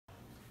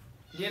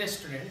Dear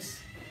students,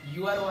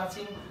 you are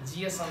watching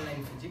GS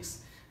Online Physics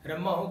र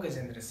म हो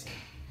गजेन्द्र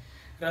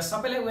सिंह र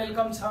सबैलाई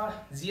वेलकम छ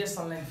GS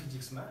Online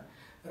Physics मा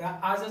र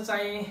आज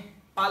चाहिँ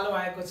पालो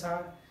आएको छ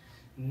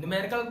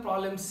न्यूमेरिकल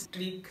प्रब्लम्स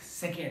ट्रिक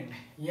सेकेन्ड।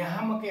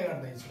 यहाँ म के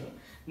गर्दै छु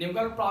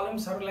न्यूमेरिकल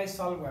प्रब्लम्सहरुलाई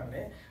सल्भ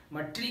गर्ने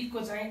म ट्रिक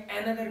को चाहिँ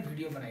एनदर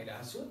भिडियो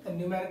बनाइरहेको छु। त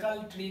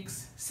न्यूमेरिकल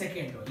ट्रिक्स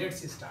सेकेन्ड हो।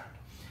 Let's start.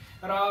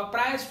 र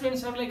प्राय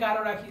स्टुडेन्ट्सहरुले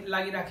गाह्रो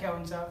लागिराखेको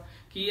हुन्छ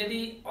कि यदि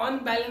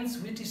अनब्यालेन्स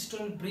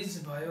व्हीटस्टोन ब्रिज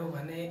भयो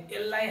भने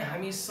यसलाई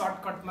हामी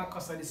सर्टकटमा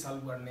कसरी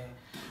सल्भ गर्ने।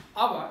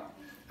 अब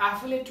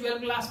आफूले 12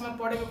 क्लासमा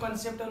पढेको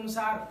कन्सेप्ट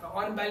अनुसार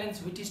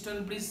अनब्यालेन्स व्हीटस्टोन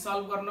ब्रिज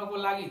सल्भ गर्नको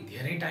लागि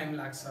धेरै टाइम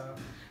लाग्छ,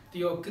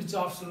 त्यो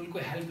किर्चहफ्स रुलको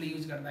हेल्पले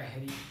युज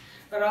गर्दाखेरि।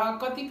 र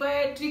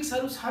कतिपय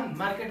ट्रिक्सहरु छन्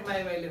मार्केटमा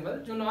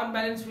अवेलेबल जुन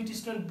अनब्यालेन्स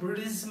व्हीटस्टोन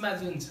ब्रिजमा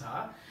जुन छ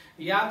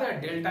या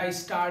त डेल्टा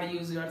स्टार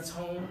युज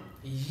गर्छौं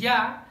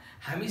या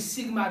हामी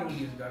सिग्मा रुल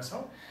युज गर्छौं।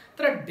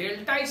 तर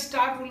डेल्टा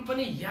स्टार रुल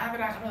पनि याद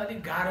राख्न अलि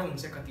गाह्रो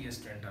हुन्छ कति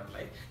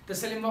स्टुडेन्टहरुलाई।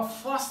 त्यसैले म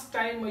फर्स्ट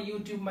टाइम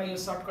युट्युबमा यो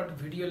सर्टकट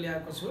भिडियो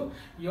ल्याएको छु,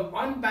 यो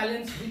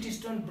अनब्यालेन्स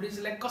व्हीटस्टोन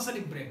ब्रिजलाई कसरी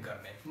ब्रेक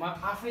गर्ने। म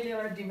आफैले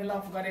एउटा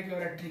डेभलप गरेको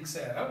एउटा ट्रिक छ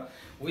हेर,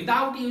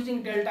 without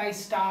using delta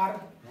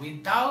star,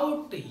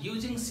 without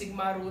using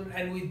sigma rule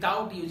and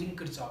without using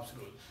किर्चहफ्स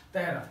rule.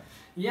 त हेर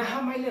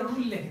यहाँ मैले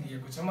रुल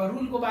लेखिदिएको छ, म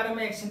रुलको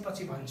बारेमा एकछिन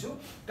पछि भन्छु।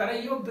 तर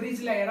यो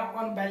ब्रिजलाई हेर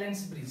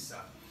अनब्यालेन्स ब्रिज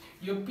छ,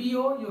 यो P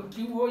हो, यो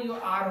Q हो, यो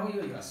R हो,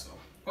 यो S हो।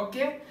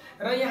 ओके।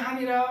 र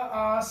यहाँनिर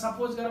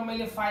सपोज गर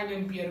मैले 5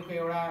 एम्पियर को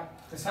एउटा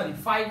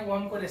 5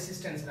 ओम को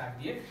रेजिस्टेन्स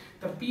राखिदिए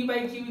त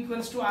P/Q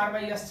 =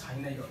 R/S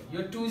छैन।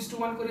 यो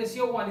 2:1 को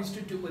रेशियो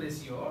 1:2 को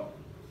रेशियो हो।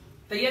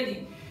 त यदि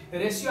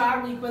रेशियो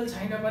R इक्वल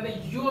छैन भने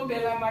यो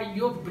बेलामा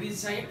यो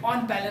ब्रिज चाहिँ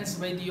अनब्यालेन्स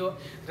भइदियो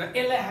र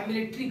यसलाई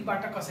हामीले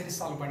ट्रिकबाट कसरी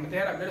सल्भ गर्ने। त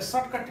हेर मेरो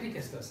सर्टकट ट्रिक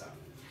यस्तो छ,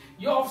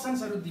 यो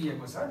अप्सन्सहरु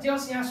दिएको छ।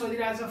 जस यहाँ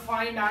सोधिरहेको छ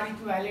find R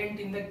equivalent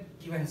in the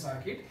given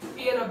circuit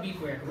A र B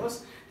को एक्रोस।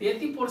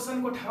 यति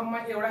पोर्सनको ठाउँमा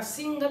एउटा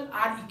सिंगल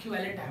R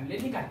इक्विभ्यालेन्ट हामीले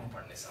निकाल्नु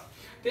पर्ने छ।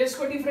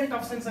 त्यसको डिफरेन्ट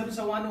अप्सन्सहरु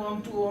छ 1 Om,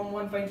 2 Om,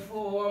 1.4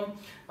 Om,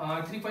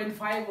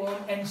 3.5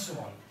 Om and so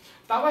on.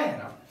 तब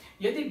हेर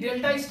यदि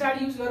डेल्टा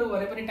स्टार युज गरौँ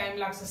भने पनि टाइम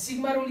लाग्छ,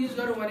 सिग्मा रुल युज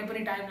गरौँ भने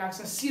पनि टाइम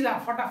लाग्छ। सिधा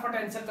फटाफट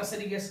आन्सर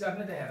कसरी गेस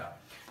गर्ने। त हेर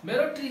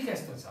मेरो ट्रिक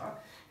यस्तो छ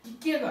कि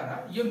के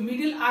गर यो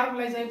मिडल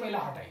आर्मलाई चाहिँ पहिला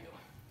हटाइदियो,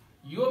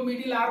 यो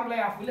मिडल आर्मलाई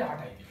आफूले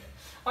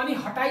हटाइदियो अनि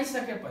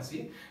हटाइसकेपछि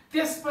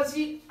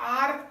त्यसपछि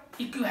R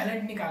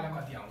इक्विभ्यालेन्ट निकाल्न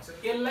कति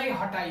आउँछ। यसलाई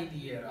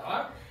हटाइदिएर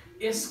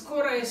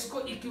यसको र यसको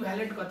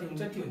इक्विभ्यालेन्ट कति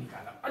हुन्छ त्यो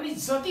निकाल अनि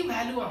जति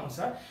भ्यालु आउँछ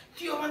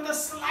त्यो भन्दा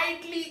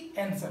स्लाइटली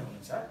आन्सर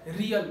हुन्छ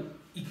रियल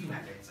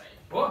इक्विभ्यालेन्ट चाहिँ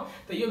हो।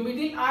 त यो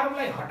मिडल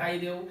आर्मलाई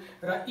हटाइदेऊ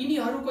र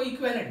यिनीहरुको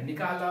इक्विभ्यालेन्ट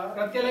निकाल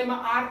र त्यसलाई म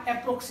R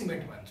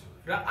एप्रोक्सिमेट भन्छु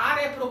र R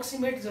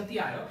एप्रोक्सिमेट जति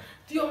आयो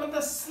त्यो भन्दा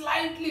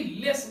स्लाइटली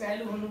लेस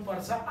भ्यालु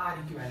हुनुपर्छ R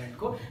इक्विभ्यालेन्ट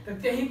को। त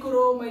त्यही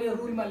कुरो मैले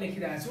रुलमा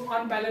लेखिरहेको छु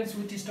अनब्यालेन्स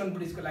व्हीटस्टोन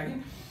ब्रिज को लागि।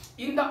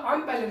 In the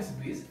unbalance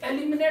bridge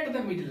eliminate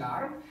the middle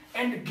arm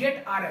and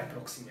get R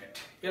approximate.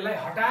 यसलाई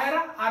हटाएर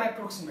R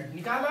एप्रोक्सिमेट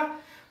निकाल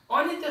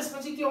अनि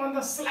त्यसपछि त्यो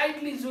भन्दा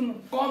स्लाइटली जुन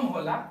कम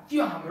होला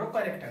त्यो हाम्रो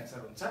करेक्ट आन्सर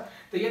हुन्छ।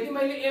 त यदि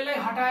मैले यसलाई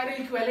हटाएर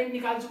इक्विभ्यालेन्ट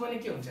निकाल्छु भने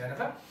के हुन्छ हेर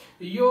त,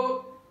 यो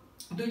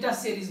दुईटा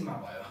सिरिजमा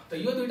भयो। त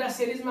यो दुईटा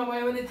सिरिजमा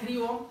भयो भने 3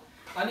 ओम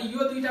अनि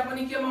यो दुईटा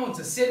पनि केमा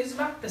हुन्छ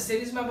सिरिजमा। त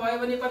सिरिजमा भयो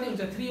भने कति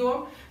हुन्छ 3 ओम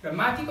र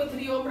माथिको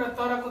 3 ओम र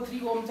तलको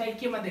 3 ओम चाहिँ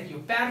केमा देखियो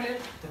प्यारलल।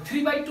 त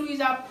 3/2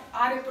 इज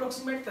R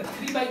एप्रोक्सिमेट। त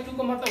 3/2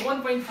 को मतलब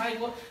 1.5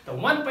 हो। त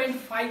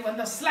 1.5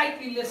 भन्दा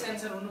स्लाइटली लेस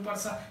आन्सर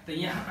हुनुपर्छ। त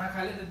यहाँ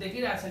आँखाले त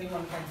देखिरहेछ नि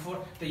 1.4।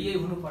 त यही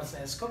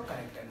हुनुपर्छ यसको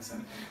करेक्ट आन्सर।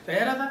 त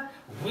हेर त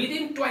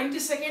विदिन 20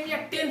 सेकेन्ड या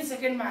 10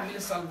 सेकेन्डमा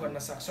हामीले सल्भ गर्न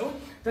सक्छौं।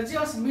 त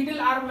जस मिडल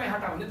आर्मलाई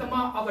हटाउने त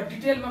म अब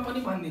डिटेलमा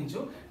पनि भनिदिन्छु।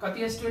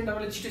 कति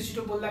स्टुडेन्टहरुले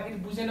छिटो बोल्दाखेरि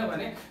बुझेन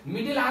भने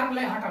मिडल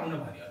आर्मलाई हटाउन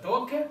भन्यो। त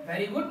ओके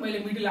भेरी गुड, मैले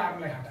मिडल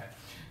आर्मलाई हटाए।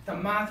 त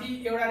माथि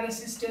एउटा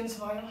रेजिस्टेन्स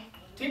भयो,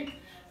 ठीक,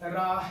 र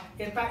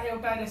यता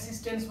एउटा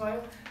रेजिस्टेन्स भयो,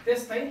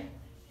 त्यस्तै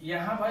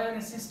यहाँ भयो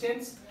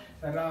रेजिस्टेन्स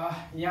र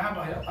यहाँ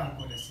भयो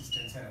अर्को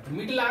रेजिस्टेन्स। हेर त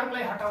मिडल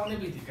आर्मलाई हटाउने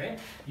बित्तिकै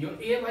यो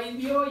A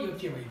भइदियो, यो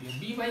के भइदियो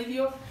B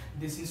भइदियो।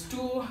 This is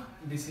 2,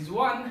 this is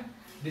 1,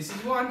 this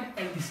is 1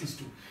 and this is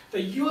 2। त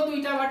यो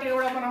दुईटाबाट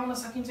एउटा बनाउन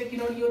सकिन्छ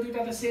किनभने यो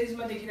दुईटा त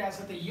सिरिजमा देखिरहेछ।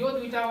 त यो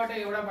दुईटाबाट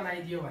एउटा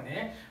बनाइदियो भने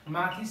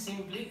माथि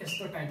सिम्पली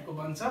यस्तो टाइपको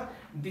बन्छ।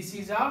 This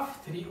is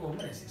of 3 Om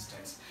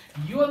resistance.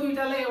 यो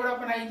दुईटालाई एउटा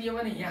बनाइदियो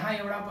भने यहाँ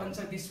एउटा बन्छ।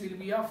 This will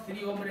be of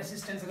 3 Om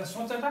resistance. र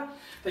सोच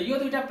त यो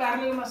दुईटा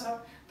प्यारललमा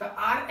छ। त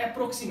R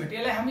एप्रोक्सिमेट,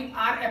 यसलाई हामी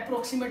R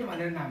एप्रोक्सिमेट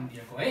भनेर नाम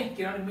दिएको है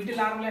किनभने मिडल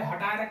आर्मलाई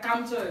हटाएर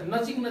काम चाहिँ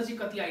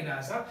नजिक कति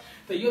आइरहेछ।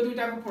 त यो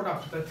दुईटाको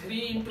प्रोडक्ट त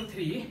 3 ×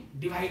 3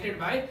 डिभाइडेड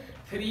बाइ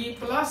 3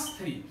 +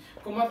 3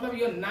 को मतलब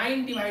यो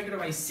 9 डिभाइडेड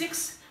बाइ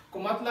 6 को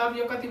मतलब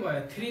यो कति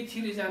भयो 3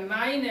 3 जा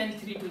 9 and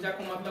 3 2 जा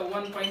को मतलब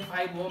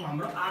 1.5 ओम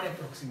हाम्रो R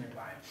एप्रोक्सिमेट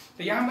भयो।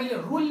 त यहाँ मैले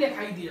रुल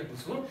लेखाइदिएको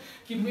छु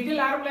कि मिडल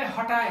आर्मलाई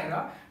हटाएर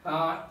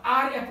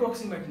R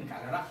एप्रोक्सिमेट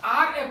निकालेर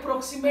R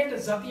एप्रोक्सिमेट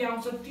जति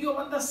आउँछ त्यो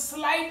भन्दा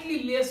स्लाइटली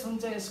लेस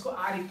हुन्छ यसको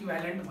R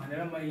इक्विभ्यालेन्ट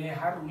भनेर मैले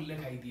यहाँ रुल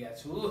लेखाइदिएको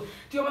छु।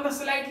 त्यो भन्दा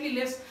स्लाइटली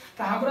लेस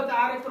त हाम्रो त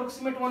R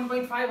एप्रोक्सिमेट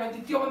 1.5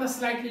 भने त्यो भन्दा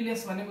स्लाइटली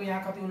लेस भनेको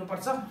यहाँ कति हुनु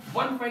पर्छ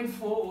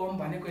 1.4 ओम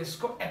भनेको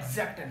यसको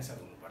एक्ज्याक्ट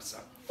आन्सर हुनु पर्छ।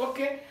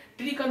 ओके,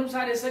 ट्रिक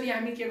अनुसार यसरी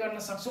हामी के गर्न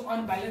सक्छौं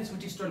अनब्यालेन्स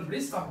व्हिटस्टोन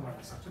ब्रिज सल्भ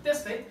गर्न सक्छौं।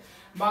 त्यस्तै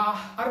म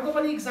अर्को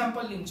पनि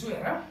एक्जाम्पल लिन्छु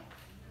हेर।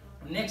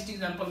 नेक्स्ट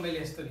एक्जाम्पल मैले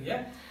यस्तो लिए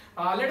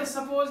let us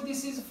suppose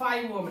this is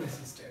 5 ohm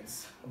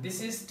resistance,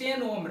 this is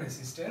 10 ohm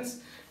resistance,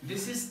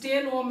 this is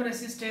 10 ohm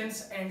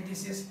resistance and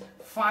this is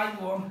 5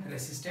 ohm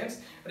resistance।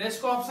 र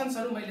यसको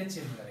अप्सन्सहरु मैले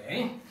चेन्ज गरे है।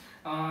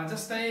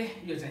 जस्तै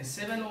यो चाहिँ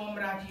 7 ohm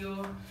राखियो,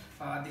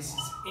 this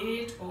is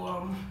 8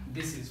 ohm,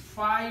 this is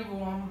 5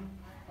 ohm,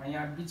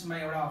 यहाँ बीचमा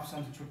एउटा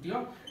अप्सन छुट्यो,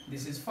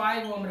 this is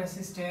 5 ohm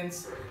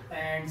resistance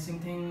and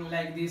something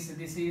like this,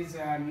 this is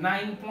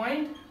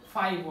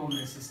 9.5 ohm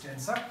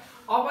resistance।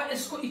 अब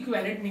यसको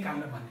इक्विभ्यालेन्ट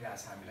निकाल्न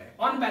भनिरहेछ हामीलाई।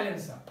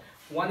 अनब्यालेन्स छ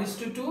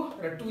 1:2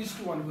 र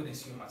 2:1 को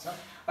रेशियोमा छ।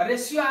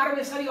 रेशियो आर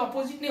यसरी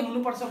अपोजिट नै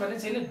हुनुपर्छ भन्ने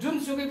छैन,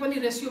 जुनसुकै पनि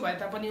रेशियो भए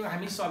तापनि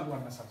हामी सल्भ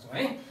गर्न सक्छौं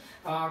है।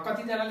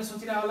 कति जनाले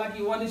सोचिरा होला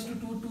कि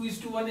 1:2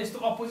 2:1 यस्तो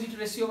अपोजिट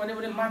रेशियो भने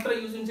मात्र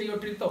युज हुन्छ, यो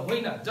ट्रिक त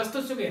होइन।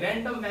 जस्तो सुकै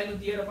र्यान्डम भ्यालु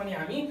दिएर पनि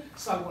हामी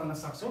सल्भ गर्न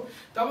सक्छौं।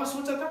 तब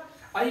सोच त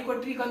अहिलेको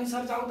ट्रिक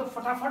अनुसार जाउँ त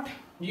फटाफट।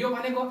 यो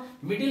भनेको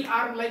मिडल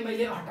आर्मलाई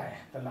मैले हटाए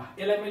त, ल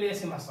यसलाई मैले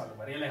यसैमा सल्भ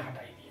गरे, यसलाई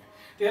हटाइदिए।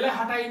 त्यसलाई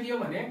हटाइदियो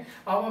भने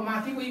अब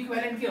माथिको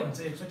इक्विभ्यालेन्ट के हुन्छ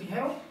एकचोटी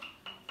हेरौँ।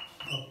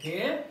 ओके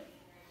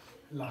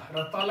ल, र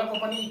तलको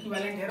पनि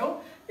इक्विभ्यालेन्ट हेरौँ।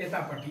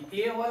 यतापट्टि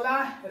ए होला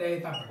र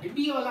यतापट्टि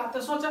बी होला।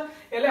 त सोच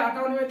यसलाई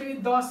हटाउने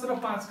बित्तिकै 10 र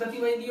 5 कति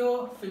भइदियो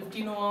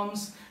 15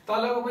 ओम्स,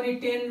 तलको पनि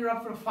 10 र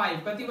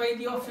 5 कति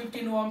भइदियो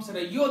 15 ओम्स, र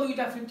यो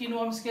दुईटा 15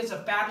 ओम्स के छ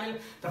प्यारलल।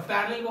 त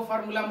प्यारललको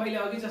फर्मुला मैले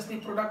अघि जस्तै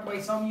प्रोडक्ट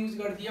बाइ सम युज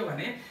गरिदियो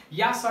भने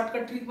या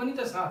सर्टकट ट्रिक पनि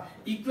त छ,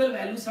 इक्वल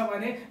भ्यालु छ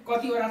भने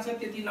कतिवटा छ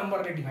त्यति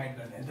नम्बरले डिभाइड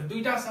गर्ने। त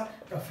दुईटा छ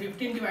त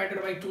 15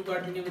 डिभाइडेड बाइ 2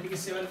 गरिदिने बित्तिकै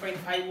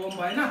 7.5 ओम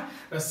भएन,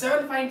 र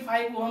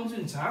 7.5 ओम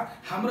जुन छ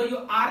हाम्रो यो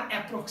R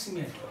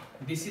एप्रोक्सिमेट हो।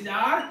 दिस इज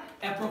R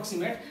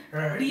एप्रोक्सिमेट,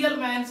 र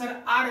रियलमा आन्सर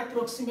R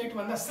एप्रोक्सिमेट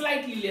भन्दा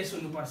स्लाइटली लेस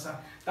हुनुपर्छ।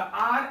 त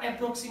R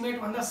एप्रोक्सिमेट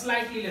भन्दा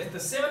स्लाइटली लेस,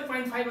 त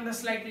 7.5 भन्दा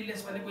स्लाइटली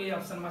लेस भनेको यो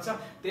अप्सनमा छ।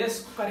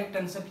 त्यसको करेक्ट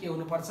आन्सर के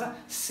हुनुपर्छ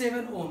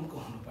 7 ओम को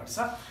हुनुपर्छ।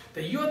 त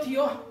यो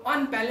थियो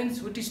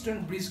अनब्यालेन्स व्हिटस्टोन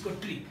ब्रिजको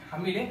ट्रिक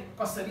हामीले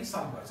कसरी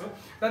सल्भ गर्छौं।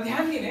 र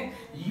ध्यान दिने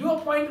यो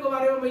पोइन्टको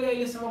बारेमा मैले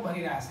अहिलेसम्म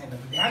भनिरहेको छैन,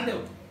 ध्यान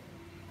देऊ।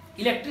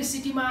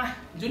 इलेक्ट्रिसिटीमा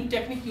जुन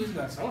टेक्निक युज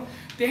गर्छौं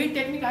त्यही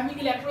टेक्निक हामी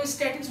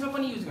इलेक्ट्रोस्टैटिक्समा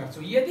पनि युज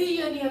गर्छौं। यदि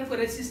यिनीहरुको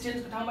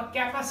रेजिस्टेन्सको ठाउँमा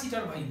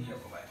क्यापेसिटर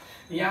भइदिएको भए,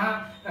 यहाँ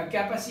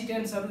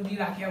क्यापेसिटेन्सहरु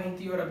दिइराखेका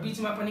हुन्थ्यो र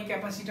बीचमा पनि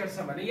क्यापेसिटर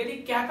छ भने,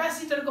 यदि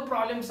क्यापेसिटरको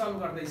प्रब्लम सल्भ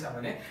गर्दैछ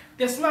भने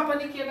त्यसमा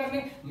पनि के गर्ने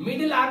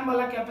मिडल आर्म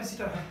वाला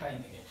क्यापेसिटर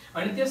हटाइदिने,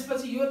 अनि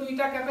त्यसपछि यो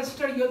दुईटा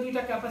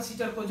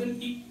क्यापेसिटरको जुन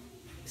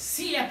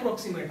C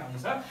एप्रोक्सिमेट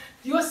आउँछ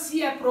त्यो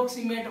C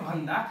एप्रोक्सिमेट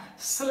भन्दा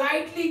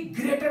स्लाइटली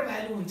ग्रेटर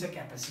भ्यालु हुन्छ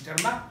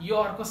क्यापेसिटरमा। यो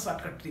अर्को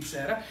सर्टकट ट्रिक छ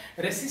हेर।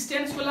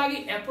 रेजिस्टेन्सको लागि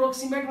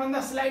एप्रोक्सिमेट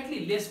भन्दा स्लाइटली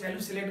लेस भ्यालु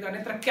सिलेक्ट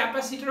गर्ने, तर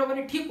क्यापेसिटरमा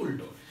पनि ठीक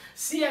उल्टो।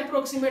 C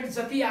एप्रोक्सिमेट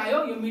जति आयो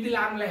यो मिडल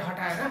आर्मलाई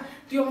हटाएर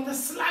त्यो भन्दा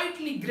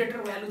स्लाइटली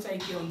ग्रेटर भ्यालु चाहिँ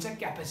के हुन्छ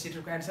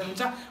क्यापेसिटरको आन्सर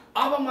हुन्छ।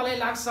 अब मलाई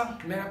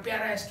लाग्छ मेरा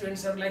प्यारा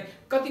स्टुडेन्ट्सहरुलाई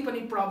कति पनि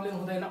प्रब्लम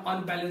हुँदैन।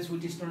 अनब्यालेन्स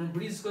व्हिटस्टोन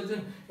ब्रिजको जुन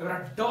एउटा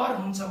डर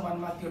हुन्छ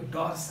मनमा त्यो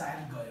डर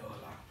सायद गयो होला।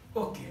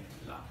 ओके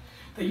ल,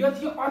 त यो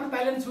थियो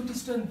अनब्यालेन्स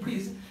व्हिटस्टोन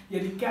ब्रिज।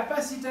 यदि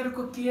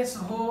क्यापेसिटरको केस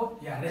हो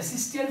या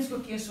रेजिस्टेन्सको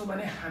केस हो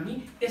भने हामी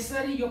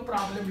यसरी यो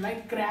प्रब्लमलाई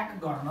क्र्याक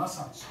गर्न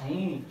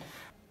सक्छौं।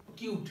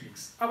 Cube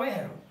tricks. अब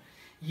हेरौं,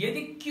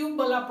 यदि क्यूब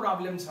वाला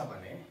प्रब्लम छ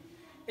भने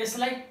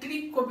यसलाई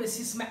ट्रिकको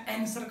बेसिसमा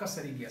आन्सर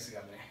कसरी गेस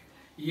गर्ने।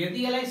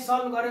 यदि यसलाई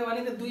सल्भ गर्यो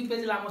भने त 2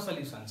 पेज लामो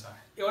सल्युसन छ।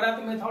 एउटा त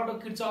मेथड हो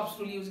किर्चअफ्स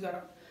रुल युज गर,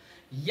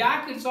 या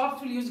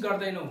किर्चअफ्स रुल युज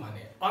गर्दैनौ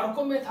भने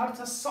अर्को मेथड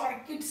छ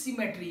सर्किट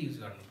सिमेट्री युज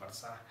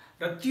गर्नुपर्छ,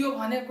 र त्यो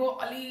भनेको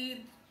अलि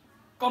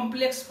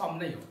कम्प्लेक्स फर्म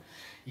नै हो।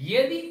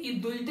 यदि यी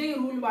दुईटै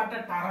रुलबाट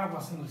टाढा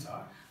बस्नु छ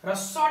र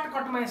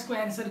सर्टकटमा यसको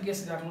आन्सर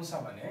गेस गर्नु छ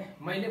भने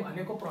मैले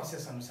भनेको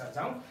प्रोसेस अनुसार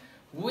जाउँ।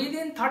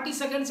 विदिन 30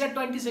 सेकेन्ड्स या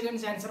 20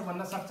 सेकेन्ड्स आन्सर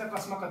भन्न सक्छ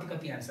कसमा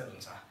कति आन्सर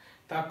हुन्छ।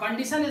 त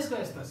कन्डिसन यसको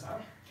यस्तो छ,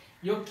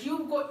 यो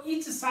क्यूबको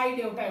इच साइड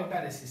एउटा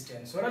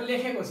रेजिस्टेन्स हो र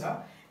लेखेको छ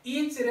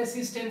इच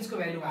रेजिस्टेन्सको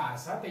भ्यालु R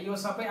छ। त यो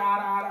सबै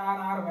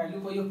R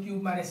भ्यालुको यो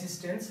क्यूबमा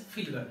रेजिस्टेन्स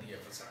फिट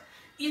गरिदिएको छ।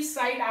 इच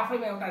साइड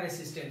आफैमा एउटा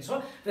रेजिस्टेन्स हो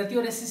र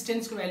त्यो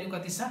रेजिस्टेन्सको भ्यालु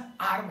कति छ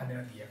R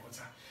भनेर दिएको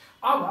छ।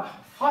 अब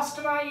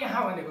फर्स्टमा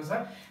यहाँ भनेको छ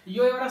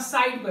यो एउटा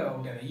साइड गयो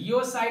उठेर, यो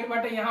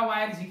साइडबाट यहाँ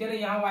वायर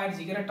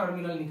झिकेर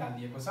टर्मिनल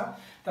निकालिदिएको छ।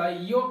 त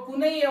यो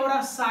कुनै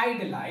एउटा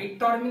साइडलाई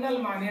टर्मिनल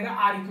मानेर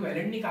R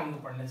इक्विभ्यालेन्ट निकाल्नु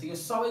पर्ने छ। यो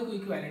सबैको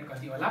इक्विभ्यालेन्ट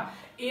कति होला,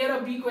 A र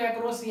B को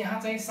एक्रॉस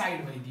यहाँ चाहिँ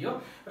साइड भइदियो,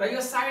 र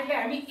यो साइडलाई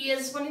हामी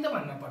एज पनि त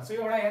भन्न पर्छ।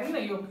 एउटा हेर्नु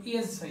न यो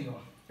एज छ यो,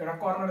 एउटा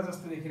कर्नर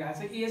जस्तो देखिरहेको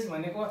छ एज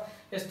भनेको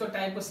यस्तो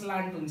टाइपको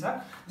स्लान्ट हुन्छ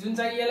जुन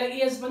चाहिँ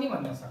यसलाई एज पनि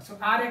भन्न सक्छौँ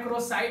आर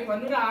एक्रॉस साइड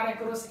भन्नु र आर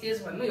एक्रॉस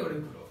एज भन्नु एउटै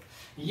कुरो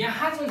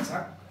यहाँ जुन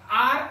छ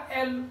आर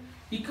एल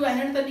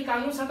इक्विभ्यालेन्ट त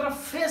निकाल्नु छ तर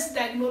फेस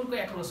डायगोनलको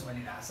एक्रॉस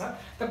भनिरहेछ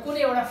त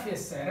कुनै एउटा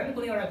फेस छ हेर नि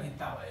कुनै एउटा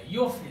भित्ता भयो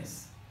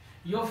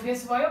यो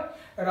फेस भयो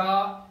र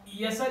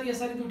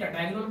यसरी दुईटा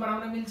डायगोनल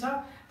बनाउन मिल्छ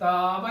त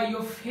अब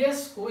यो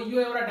फेसको यो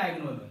एउटा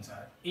डायगोनल हुन्छ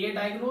ए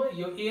डायगोनल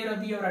यो ए र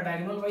बी एउटा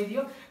डायगोनल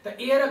भइदियो त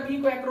ए र बी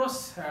को एक्रॉस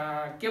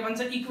के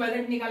भन्छ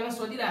इक्विभ्यालेन्ट निकाल्न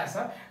सोधिरहेछ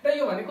र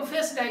यो भनेको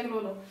फेस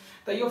डायगोनल हो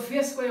त यो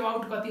फेसको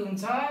एबाउट कति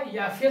हुन्छ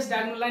या फेस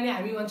डायगोनललाई नै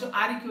हामी भन्छौँ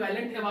आर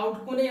इक्विभ्यालेन्ट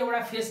एबाउट कुनै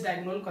एउटा फेस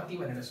डायगोनल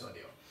कति भनेर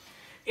सोध्यो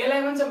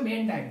यसलाई भन्छ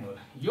मेन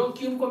डायगोनल यो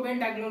क्यूबको मेन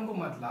डायगोनलको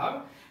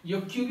मतलब यो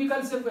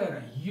क्यूबिकल सेप हेर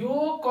यो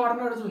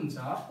कर्नर जुन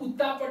छ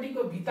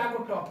उतापट्टिको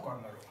भित्ताको टप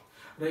कर्नर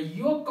हो र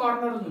यो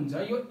कर्नर जुन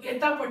छ यो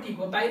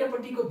यतापट्टिको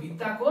बाहिरपट्टिको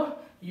भित्ताको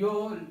यो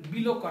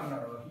बिलो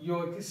कर्नर हो यो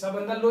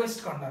सबभन्दा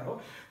लोएस्ट कर्नर हो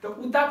त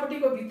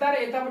उतापट्टिको भित्ता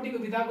र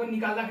यतापट्टिको भित्ताको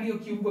निकाल्दाखेरि यो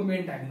क्यूबको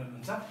मेन डायगोनल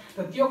हुन्छ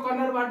त त्यो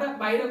कर्नरबाट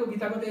बाहिरको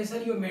भित्ताको त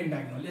यसरी यो मेन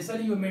डायगोनल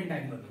यसरी यो मेन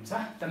डायगोनल हुन्छ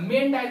त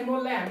मेन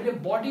डायगोनललाई हामीले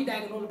बडी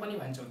डायगोनल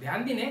पनि भन्छौँ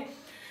ध्यान दिने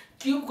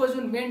क्यूबको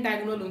जुन मेन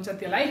डायगोनल हुन्छ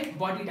त्यसलाई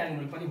बडी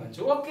डायगोनल पनि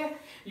भन्छौँ ओके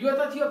यो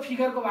त थियो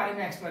फिगरको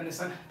बारेमा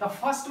एक्सप्लेनेसन त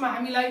फर्स्टमा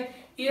हामीलाई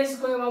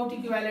एजको एबाउट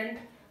इक्विभ्यालेन्ट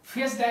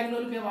फेस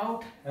डायगोनलको एबाउट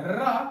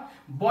र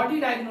बडी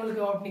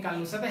डायगोनलको एबाउट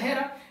निकाल्नु छ त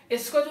हेर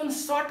यसको जुन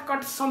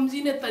सर्टकट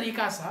सम्झिने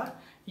तरिका छ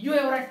यो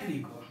एउटा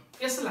ट्रिक हो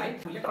यसलाई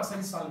हामीले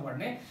कसरी सल्भ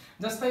गर्ने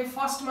जस्तै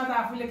फर्स्टमा त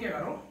आफूले के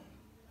गरौँ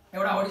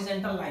एउटा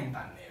होरिजेन्टल लाइन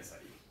तान्ने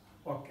यसरी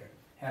ओके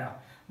हेर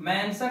म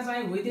एन्सर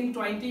चाहिँ विदिन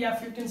 20 या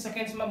 15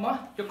 सेकेन्ड्समा म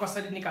यो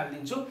कसरी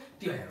निकाल्दिन्छु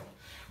त्यो हेरौँ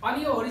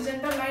अनि यो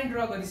होरिजेन्टल लाइन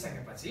ड्र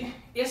गरिसकेपछि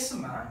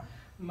यसमा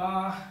म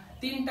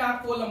तीनटा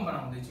कोलम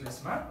बनाउँदैछु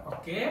यसमा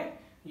ओके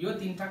यो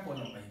तीनटा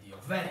कोलम भइदियो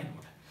भेरी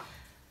गुड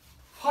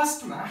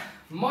फर्स्टमा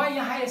म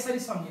यहाँ यसरी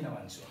सम्झिन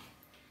भन्छु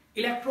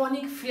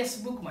इलेक्ट्रोनिक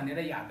फेसबुक भनेर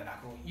याद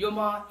राखौँ यो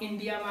म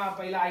इन्डियामा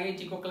पहिला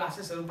आइआइटी को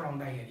क्लासेसहरू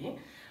पढाउँदाखेरि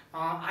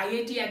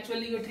आइआइटी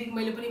एक्चुअली यो ट्रिक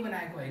मैले पनि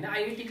बनाएको होइन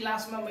आइआइटी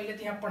क्लासमा मैले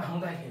त्यहाँ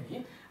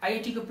पढाउँदाखेरि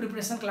आइआइटी को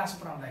प्रिपरेसन क्लास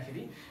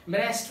पढाउँदाखेरि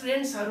मेरा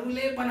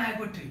स्टुडेन्ट्सहरूले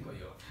बनाएको ट्रिक हो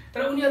यो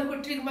तर उनीहरूको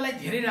ट्रिक मलाई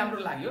धेरै राम्रो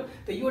लाग्यो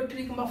त यो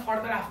ट्रिक म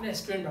फर्दर आफ्नो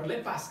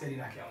स्टुडेन्टहरूलाई पास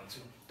गरिराखेको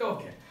हुन्छु त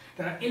ओके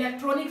तर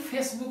इलेक्ट्रोनिक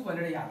फेसबुक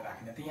भनेर याद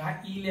राख्ने त यहाँ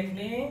ई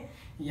लेख्ने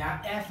यहाँ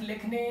एफ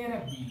लेख्ने र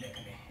बी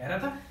लेख्ने हेर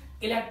त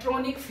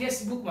इलेक्ट्रोनिक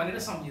फेसबुक भनेर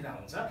सम्झिँदा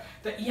हुन्छ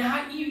त यहाँ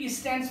ई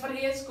स्ट्यान्ड्स फर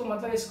एज को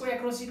मतलब यसको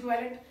एक्रॉस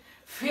इक्विभ्यालेन्ट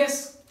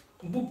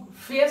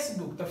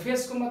फेसबुक त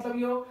फेसको मतलब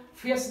यो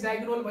फेस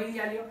डायगोनल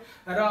भइहाल्यो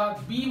र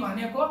बी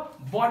भनेको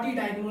बडी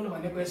डायगोनल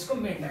भनेको यसको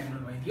मेन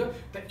डायगोनल भइदियो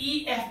त ई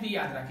एफ बी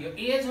याद राख्यो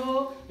एज हो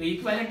यो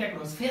इक्विभ्यालेन्ट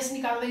एक्रॉस फेस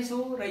निकाल्दैछु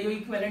र यो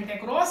इक्विभ्यालेन्ट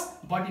एक्रॉस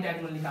बडी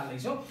डायगोनल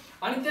निकाल्दैछु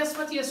अनि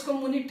त्यसपछि यसको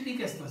मुनि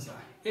ट्रिक यस्तो छ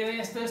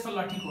यस्तो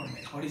लट्ठी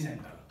कोड्ने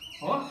होरिजेन्टल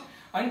हो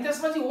अनि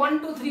त्यसपछि 1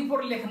 2 3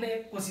 4 लेख्ने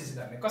कोसिस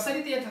गर्ने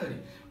कसरी त यसरी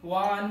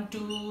 1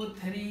 2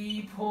 3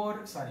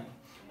 4 सरी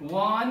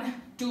 1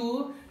 2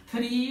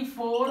 3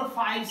 4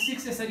 5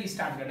 6 यसरी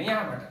स्टार्ट गर्ने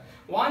यहाँबाट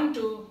 1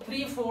 2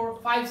 3 4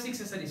 5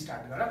 6 यसरी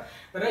स्टार्ट गर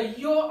र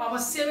यो अब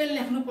 7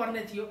 लेख्नु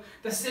पर्ने थियो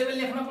त 7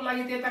 लेख्नको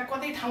लागि त यता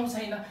कतै ठाउँ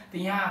छैन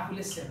त यहाँ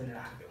आफूले 7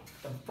 राख्दियौ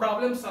त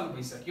प्रब्लम सल्भ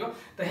भइसक्यो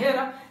त हेर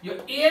यो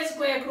एज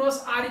को एक्रॉस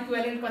आर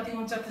इक्विभ्यालेन्ट कति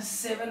हुन्छ त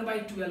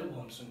 7/12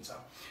 ओम्स हुन्छ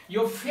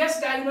यो फेस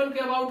डायगोनल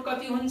को अबाउट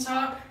कति हुन्छ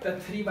त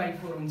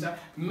 3/4 हुन्छ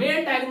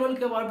मेन डायगोनल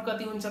को अबाउट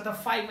कति हुन्छ त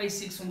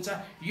 5/6 हुन्छ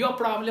यो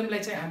प्रब्लमलाई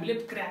चाहिँ हामीले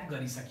क्र्याक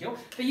गरिसक्यौ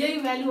त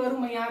यही भ्यालुहरु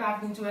म यहाँ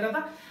राख्दिन्छु हेर त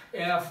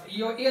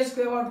यो एज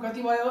को अबाउट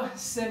कति भयो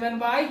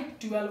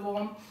 7/12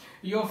 ओम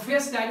यो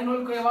फेस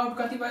डायगोनल को अबाउट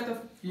कति भयो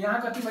त यहाँ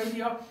कति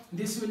भइदियो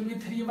दिस विल बी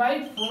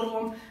 3/4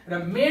 ओम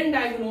र मेन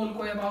डायगोनल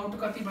को अबाउट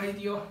कति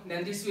भइदियो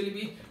then this will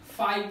be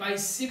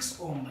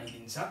 5/6 Om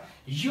भइदिन्छ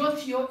यो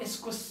थियो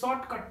यसको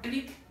सर्टकट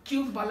ट्रिक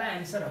क्यूब वाला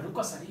आन्सरहरु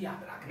कसरी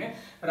याद राख्ने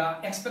र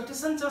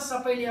एक्सपेक्टेसन छ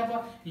सबैले अब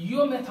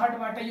यो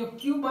मेथडबाट यो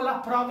क्यूब वाला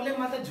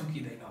प्रब्लममा त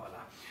झुकिदैन होला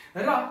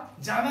र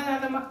जाँदा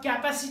जाँदा म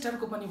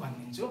क्यापेसिटरको पनि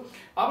भनिदिन्छु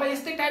अब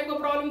यस्तै टाइपको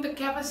प्रब्लम त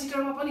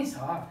क्यापेसिटरमा पनि छ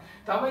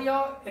तब यो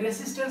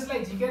रेजिस्टेन्सलाई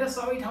झिकेर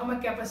सबै ठाउँमा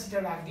क्यापेसिटर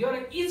राख्दियो र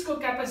इच को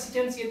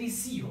क्यापेसिटेन्स यदि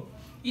सी हो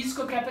इच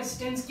को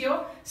क्यापेसिटेन्स के हो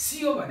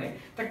सी हो भने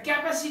त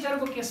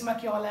क्यापेसिटरको केसमा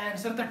के होला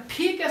आन्सर त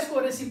ठीक यसको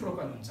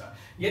रेसिप्रोकल हुन्छ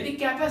यदि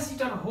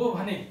क्यापेसिटर हो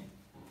भने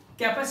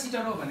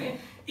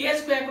एज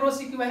को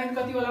एक्रॉस इक्विभ्यालेन्ट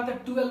कति होला त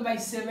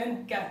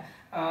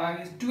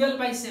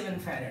 12/7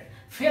 फैरेड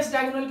फेस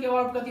डायगोनल के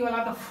अबाउट कति होला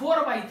त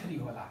 4/3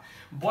 होला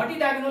बडी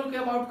डायगोनल के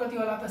अबाउट कति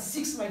होला त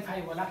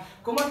 6/5 होला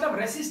को मतलब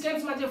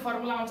रेसिस्टेन्समा जे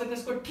फर्मुला आउँछ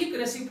त्यसको ठीक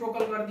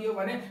रेसिप्रोकल गरिदियो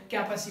भने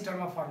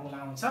क्यापेसिटरमा फर्मुला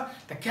आउँछ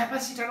त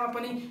क्यापेसिटरमा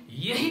पनि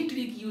यही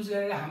ट्रिक युज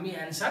गरेर हामी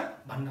आन्सर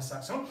भन्न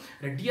सक्छौं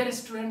र डियर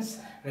स्टुडेन्ट्स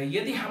र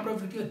यदि हाम्रो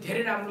भिडियो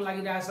धेरै राम्रो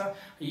लागिरहेछ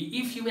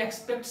if you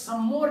expect some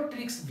more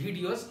tricks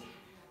videos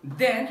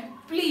then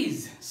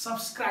please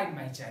subscribe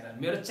my channel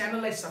मेरो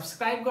च्यानललाई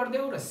सब्स्क्राइब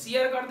गर्देऊ र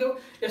शेयर गर्देऊ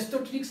यस्तो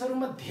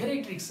ट्रिक्सहरुमा धेरै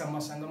ट्रिक्स छ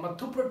मसँग म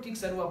थुप्रो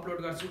ट्रिक्सहरु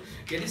अपलोड गर्छु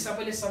यदि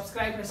सबैले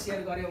सब्स्क्राइब र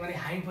शेयर गर्यो भने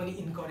हामी पनि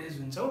इन्करेज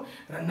हुन्छौं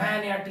र नयाँ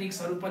नयाँ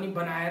ट्रिक्सहरु पनि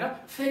बनाएर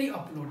फेरि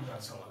अपलोड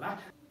गर्छौं होला